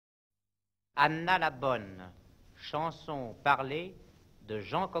Anna la bonne, chanson parlée de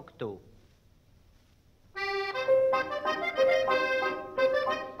Jean Cocteau.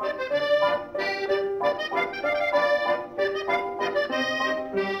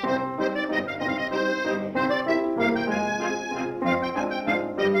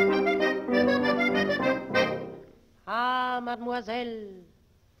 Ah, mademoiselle,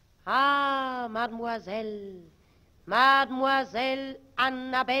 Mademoiselle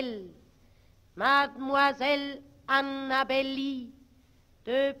Annabel, Mademoiselle Annabel Lee,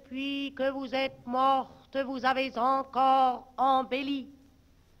 depuis que vous êtes morte, vous avez encore embelli.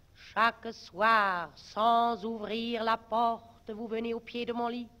 Chaque soir, sans ouvrir la porte, vous venez au pied de mon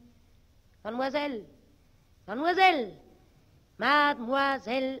lit. Mademoiselle, mademoiselle,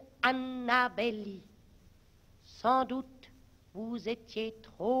 Mademoiselle Annabel Lee, sans doute vous étiez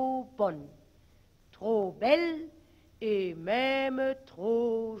trop bonne, trop belle et même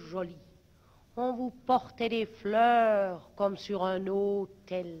trop jolie. On vous portait des fleurs comme sur un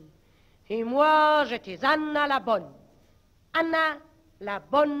autel. Et moi, j'étais Anna la bonne, Anna la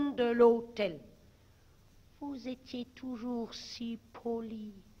bonne de l'hôtel. Vous étiez toujours si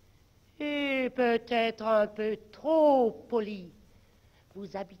polie, et peut-être un peu trop polie.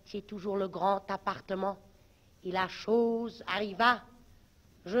 Vous habitiez toujours le grand appartement, et la chose arriva,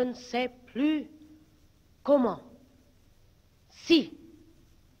 je ne sais plus comment. Si,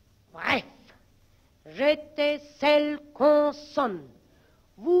 bref, j'étais celle qu'on sonne.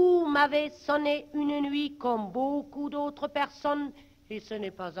 Vous m'avez sonné une nuit comme beaucoup d'autres personnes, et ce n'est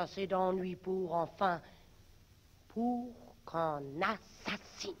pas assez d'ennui pour qu'on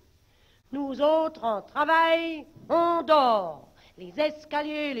assassine. Nous autres, en travail, on dort. Les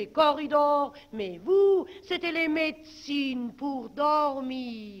escaliers, les corridors, mais vous, c'était les médecines pour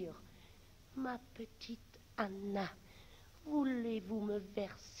dormir. Ma petite Anna, voulez-vous me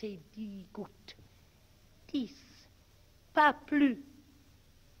verser 10 gouttes? 10, pas plus.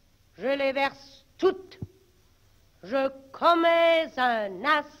 Je les verse toutes. Je commets un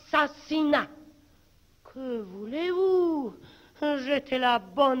assassinat. Que voulez-vous? J'étais la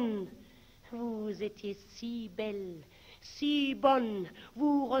bonne. Vous étiez si belle, si bonne.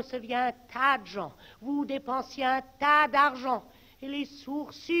 Vous receviez un tas de gens. Vous dépensiez un tas d'argent. Et les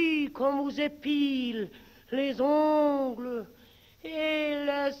sourcils qu'on vous épile, les ongles et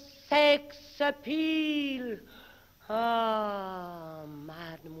le sexe pile. Ah,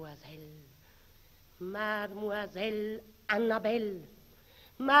 mademoiselle, Mademoiselle Annabel,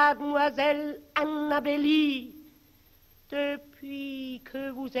 Mademoiselle Annabel Lee, depuis que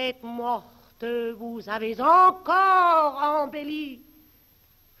vous êtes morte, vous avez encore embelli.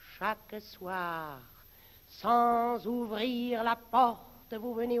 Chaque soir, sans ouvrir la porte,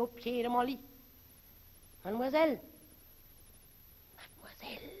 vous venez au pied de mon lit. Mademoiselle,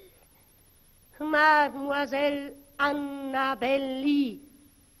 Mademoiselle Annabel Lee,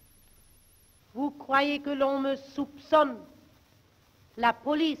 vous croyez que l'on me soupçonne? La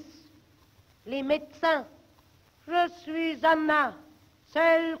police, les médecins, je suis Anna,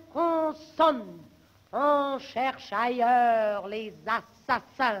 celle qu'on sonne. On cherche ailleurs les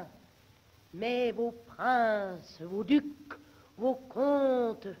assassins. Mais vos princes, vos ducs, vos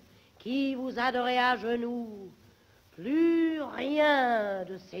comtes, qui vous adoraient à genoux, plus rien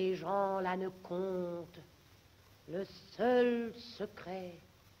de ces gens-là ne compte. Le seul secret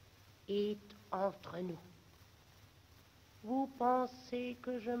est entre nous. Vous pensez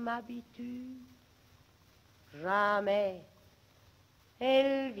que je m'habitue? Jamais.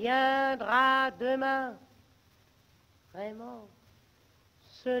 Elle viendra demain. Vraiment,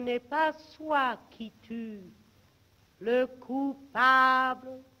 ce n'est pas soi qui tue. Le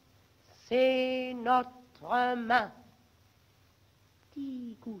coupable, c'est notre main.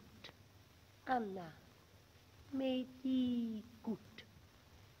 10 gouttes, Anna, mes 10 gouttes.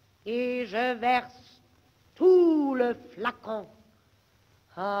 Et je verse tout le flacon.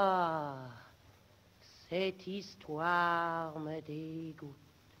 Ah, cette histoire me dégoûte.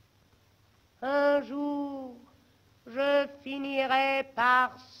 Un jour, je finirai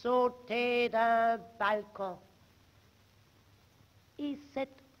par sauter d'un balcon. Et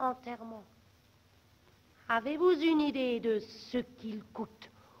cet enterrement, avez-vous une idée de ce qu'il coûte,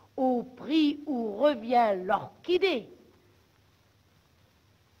 au prix où revient l'orchidée?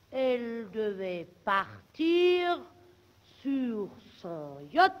 Elle devait partir sur son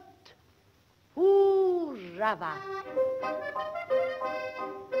yacht pour Java.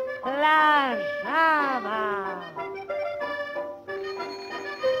 La Java.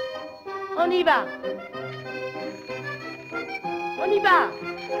 On y va. On y va.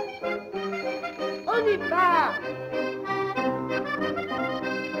 On y va.